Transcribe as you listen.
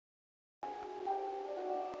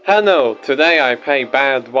Hello, today I pay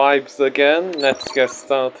bad vibes again. Let's get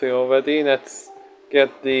started already. Let's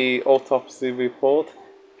get the autopsy report.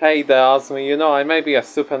 Hey there, Asmi. You know, I may be a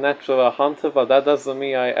supernatural hunter, but that doesn't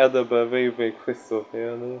mean I ever believe a crystal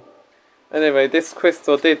here. No? Anyway, this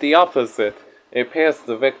crystal did the opposite. It pierced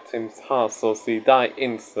the victim's heart so she died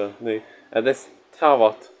instantly. And this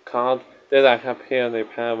tarot card didn't have healing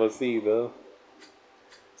powers either.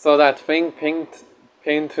 So that thing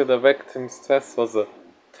pinned to the victim's chest was a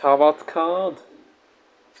tarot card?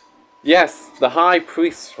 Yes, the High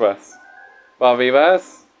Priestess. But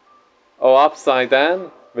reverse, or upside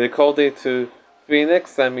down, recorded to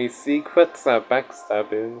Phoenix and me secrets are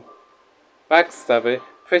backstabbing. Backstabbing?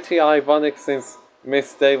 Pretty ironic since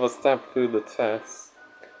Miss Day was stabbed through the chest.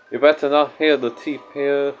 You better not hear the teeth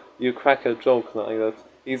here, you crack a joke like that.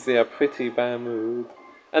 He's in a pretty bad mood.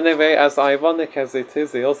 Anyway, as ironic as it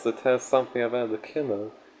is, it also tells something about the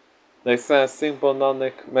killer. They send a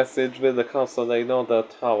symbolic message with the card so they know the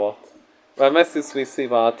tarot. When message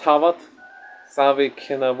received a tarot, savvy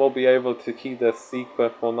killer will be able to keep their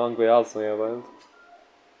secret for longer as we around.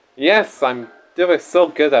 Yes, I'm doing so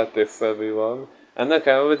good at this, everyone. And look,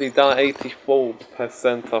 I already done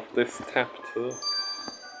 84% of this chapter.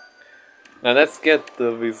 Now let's get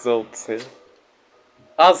the results here.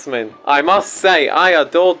 Asmin, I must say, I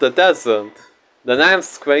adore the desert. The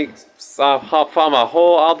landscapes are from a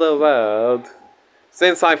whole other world.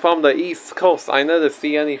 Since I'm from the East Coast, I never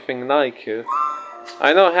see anything like it.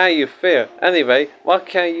 I know how you feel. Anyway, what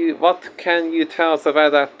can you tell us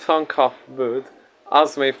about that chunk of wood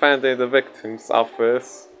Asmi found in the victim's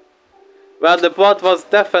office? Well, the blood was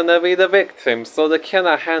definitely the victim, so the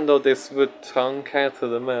killer handled this wood chunk after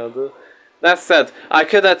the murder. That said, I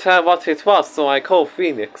couldn't tell what it was, so I called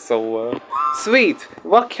Phoenix over. Sweet!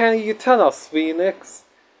 What can you tell us, Phoenix?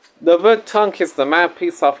 The wood chunk is the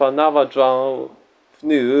mouthpiece of another draw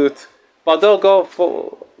flute, but don't go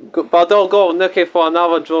looking for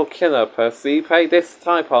another draw killer, Percy. Play this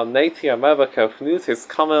type of Native American flute is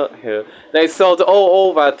common here. They sold all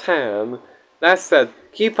over town. That said,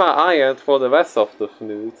 keep an eye out for the rest of the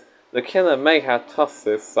flute. The killer may have tossed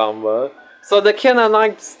it somewhere. So the killer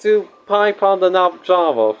likes to pipe on the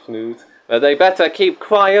Java flute, but they better keep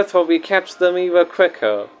quiet or we catch them even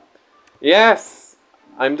quicker. Yes,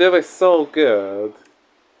 I'm doing so good.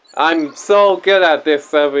 I'm so good at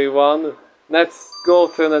this, everyone. Let's go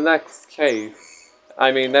to the next case.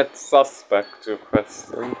 Next suspect to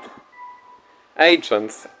question.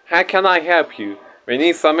 Agents, how can I help you? We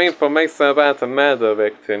need some information about a murder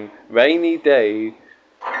victim. Rainy day.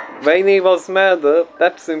 Rainy was murdered?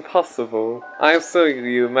 That's impossible. I assure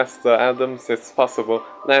you, Mr. Adams, it's possible.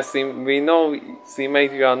 Now, we know she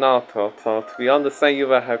made you an afterthought. We understand you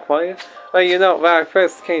were her quiet. Well, you know, when I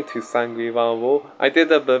first came to Sangri-Valvo, I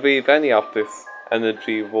didn't believe any of this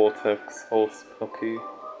energy vortex horse pocky.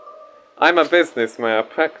 I'm a businessman, a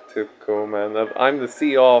practical man. I'm the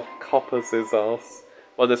CEO of Copper's House.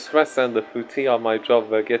 But the stress and the fatigue of my job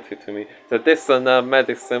were getting to me. The dissonant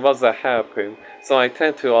medicine was a hairpin, so I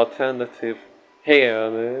turned to alternative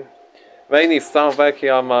here. Rainy start working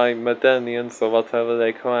on my medallions or whatever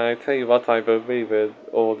they call it. I tell you what, I believe in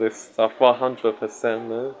all this stuff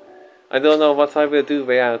 100%. I don't know what I will do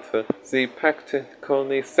without her. She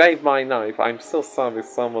practically saved my life. I'm so sorry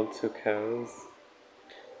someone took hers.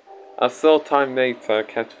 A short time later,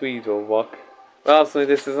 Cathedral Walk. Well, so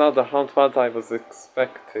this is not the hunt what I was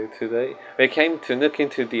expecting today. We came to look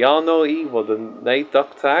into the unknown evil the late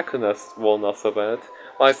Dr. Aquinas warned us about.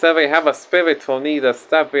 Well, I said we have a spiritual leader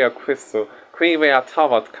stabbed with a crystal, queen with a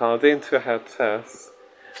tarot card into her chest.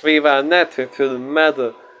 We were netted to the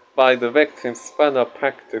murder by the victim's spinal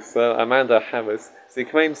practicer, Amanda Harris. She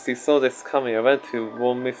claims she saw this coming and went to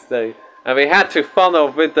warn Miss Day. And we had to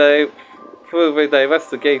follow through with the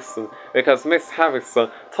investigation because Miss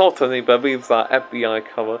Harrison totally believes our FBI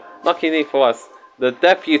cover. Luckily for us, the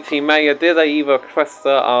deputy mayor didn't even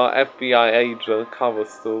question our FBI agent cover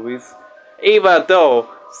stories, even though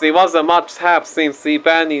she wasn't much help since she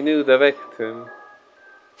barely knew the victim.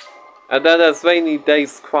 And then there's Rainy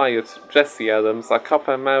Day's quiet, Jesse Adams, a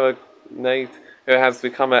copper marinade who has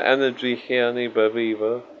become an energy healing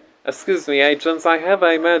believer. Excuse me, agents, I have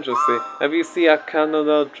an emergency. Have you seen a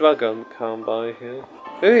Canada dragon come by here?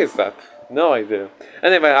 Who is that? No idea.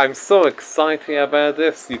 Anyway, I'm so excited about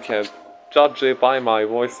this. You can judge it by my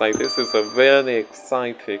voice. This is a really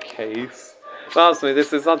exciting case. Trust me,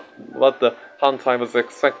 this is not what the hunt I was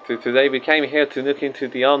expecting today. We came here to look into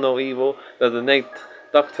the unknown evil that the late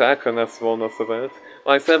Dr. Aquinas warned us about.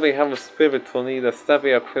 I said we have a spiritual leader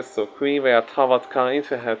stabbing a crystal, queen with a tarot card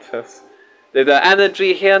into her chest. Did the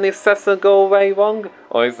energy here in this session go away wrong?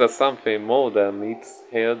 Or is there something more that meets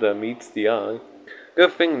here that meets the eye?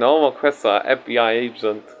 Good thing no more quests are FBI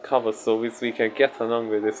agent cover stories, we can get along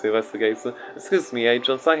with this investigation. Excuse me,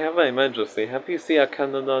 agents, I have an emergency. Have you seen a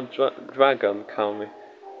Canada dragon coming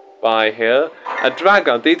by here? A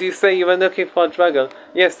dragon? Did you say you were looking for a dragon?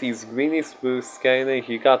 Yes, he's greenish blue scaly,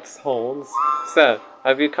 he got horns. Sir,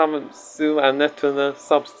 have you come through a natural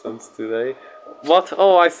substance today? What?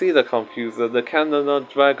 Oh, I see the confuser. The Canada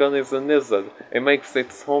dragon is a lizard. It makes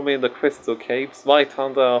its home in the crystal caves right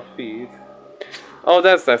under our feet. Oh,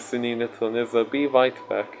 that's destiny, little lizard. Be right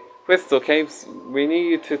back. Crystal caves. We need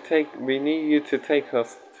you to take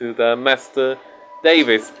us to the Master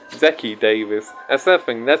Davis, Zeki Davis. As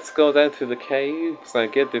something, let's go down to the caves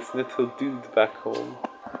and get this little dude back home.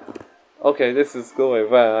 Okay, this is going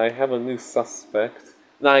well. I have a new suspect.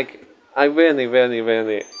 Like, I'm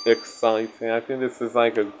really excited. I think this is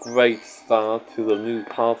like a great start to the new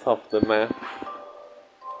part of the map.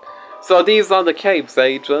 So these are the caves,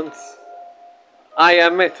 agents. I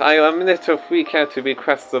admit a little freak out to be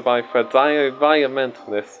quested by Fred. I am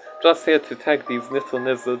environmentalist, just here to tag these little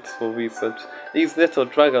lizards for research. These little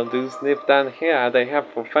dragon dudes live down here and they have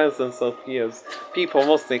for thousands of years. People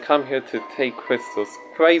mostly come here to take crystals.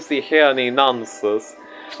 Crazy hearing nonsense.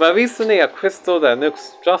 But recently a crystal that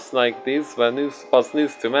looks just like this was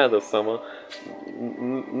news to murder someone.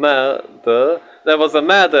 Murder? There was a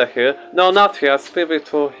murder here. No, not here. A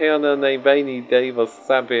spiritual healer named Rainy Day was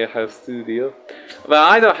stabbed in her studio. Well,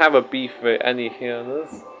 I don't have a beef with any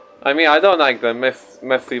healers. I mean, I don't like them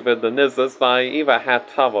messy with the lizards, but I even had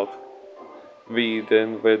trouble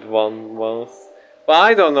reading with one once. But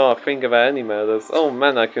I don't know a thing about any murders. Oh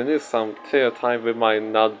man, I can use some clear time with my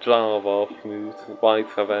Najava flute right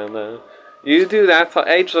around now. You do that,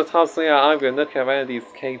 Agent tells me I will look around these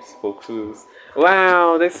caves for clues.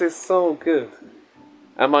 Wow, this is so good.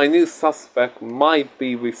 And my new suspect might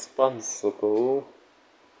be responsible.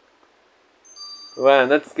 Well,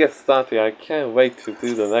 let's get started. I can't wait to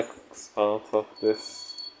do the next part of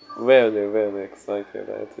this. Really excited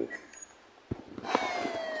about it.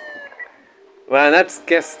 Well, let's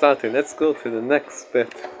get started. Let's go to the next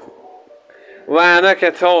bit. Wow, look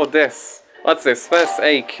at all this. What's this? First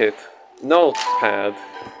aid kit. Notepad.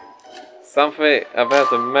 Something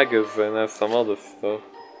about a magazine and some other stuff.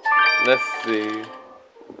 Let's see.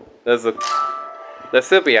 There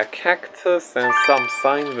should be a cactus and some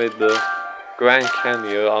sign with the Grand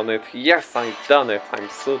Canyon on it. Yes, I've done it. I'm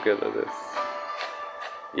so good at this.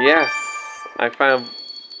 Yes, I found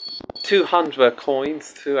 200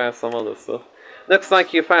 coins too and some other stuff. Looks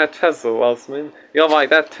like you found a Tesla, Osman. You're right,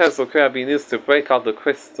 that Tesla could have been used to break out the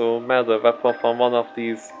crystal metal weapon from one of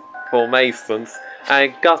these formations. I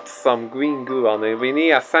got some green goo on it. We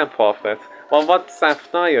need a sample of it. Well, what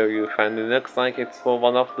sapphire you found? It looks like it's for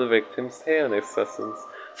one of the victims' hair sessions.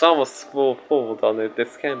 Someone scroll forward on it.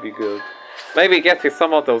 This can be good. Maybe getting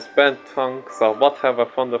some of those bent trunks or whatever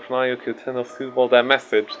from the flyer could tell us who wrote that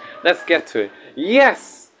message. Let's get to it.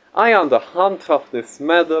 Yes! I am the hunt of this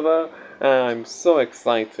murderer. I'm so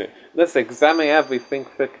excited. Let's examine everything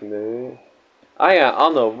quickly. I am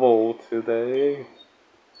on a roll today.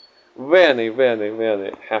 Really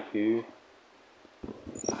happy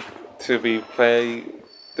to be playing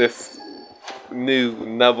this new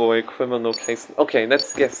Nebula criminal case. Okay,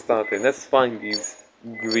 let's get started. Let's find these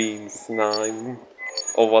green slime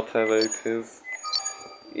or whatever it is.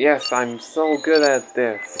 Yes, I'm so good at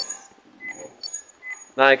this.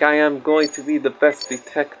 Like, I am going to be the best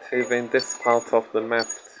detective in this part of the map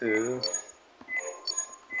too.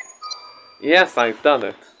 Yes, I've done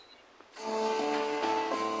it.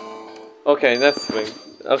 Okay, let's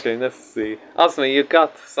see. Osman, you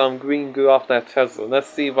got some green goo off that Tesla. Let's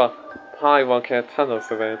see what Pyron can tell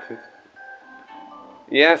us about it.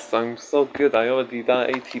 Yes, I'm so good. I already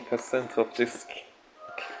done 80% of this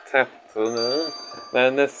chapter.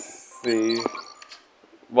 And let's see.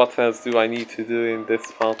 What else do I need to do in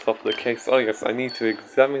this part of the case? Oh yes, I need to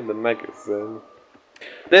examine the magazine.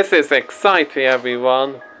 This is exciting,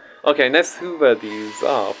 everyone. Okay, let's hoover these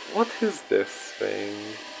up. What is this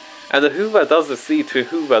thing? And the hoover doesn't seem to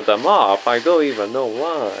hoover them up. I don't even know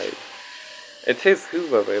why. It is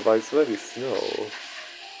hoovering, but it's very slow.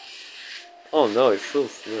 Oh no, it's so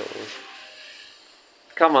slow.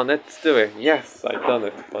 Come on, let's do it. Yes, I've done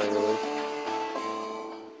it finally.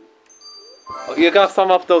 You got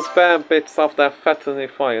some of those bare bits of that fattening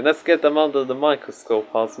fire. Let's get them under the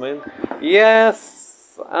microscope, Osman.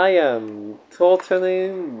 Yes, I am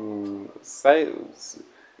totally sailing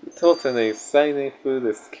through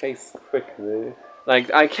this case quickly.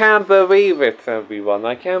 Like, I can't believe it, everyone.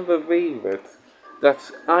 I can't believe it.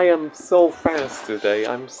 that I am so fast today.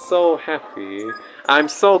 I'm so happy. I'm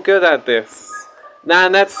so good at this. Now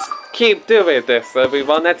let's keep doing this,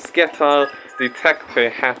 everyone. Let's get our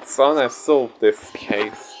detective hats on and solve this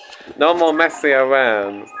case. No more messing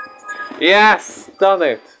around. Yes! Done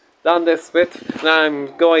it! Done this bit. Now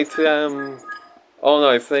I'm going to, oh no,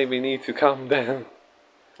 it's saying we need to calm down.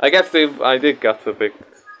 I guess I did get a bit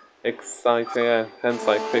exciting, hence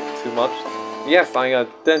I clicked too much. Yes, I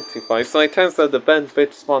identify. So it turns out the band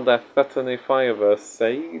bitch spawned that veterinary fireverse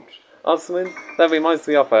Sage. Osmond? That reminds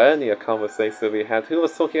me of an earlier conversation we had. Who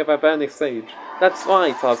was talking about Bernie Sage? That's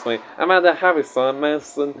right, Osmond. Amanda Harrison and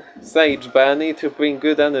Nelson Sage Bernie to bring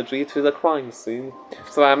good energy to the crime scene.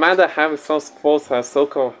 So Amanda Harrison thought her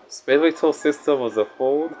so-called spiritual sister was a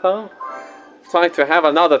fool, huh? Trying to have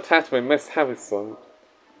another chat with Miss Harrison.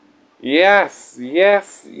 Yes,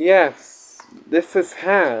 yes, yes. This is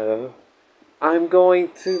how I'm going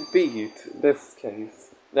to beat this case.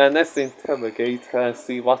 Now let's interrogate her and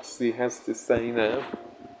see what she has to say now.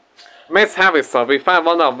 Miss Harrison, we found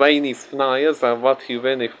one of Rainey's flyers and what you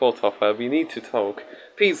really thought of her. We need to talk.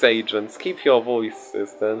 Please, agents, keep your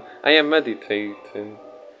voices then. I am meditating.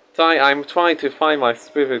 I'm trying to find my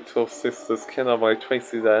spiritual sister's killer by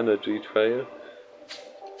tracing the energy trail.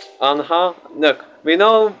 Look, we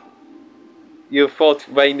know you thought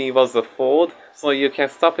Rainey was a fraud, so you can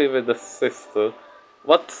stop it with the sister.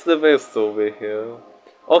 What's the real story here?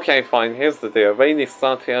 Okay, fine, here's the deal. Rainey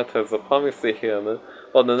started out as a promising healer,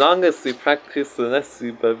 but the longer she practiced, the less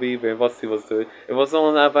she believed in what she was doing. It was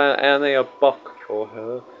all about earning a buck for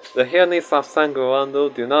her. The healings of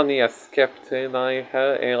Sangrando do not need a skeptic like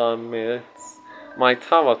her, it admits. My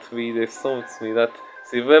tarot reader told me that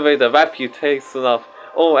she revealed the reputation of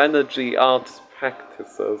all energy arts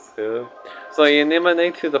practices here. So he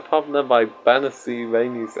eliminated the problem by banishing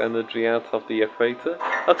Rainey's energy out of the equator?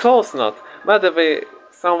 Of course not. Maybe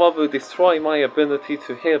someone will destroy my ability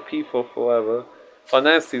to heal people forever. But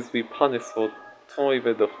now she's be punished for toying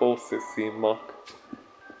with the forces she mocked.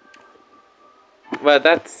 Well,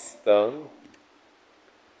 that's done.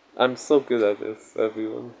 I'm so good at this,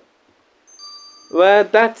 everyone. Well,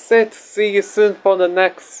 that's it. See you soon for the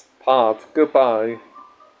next part. Goodbye.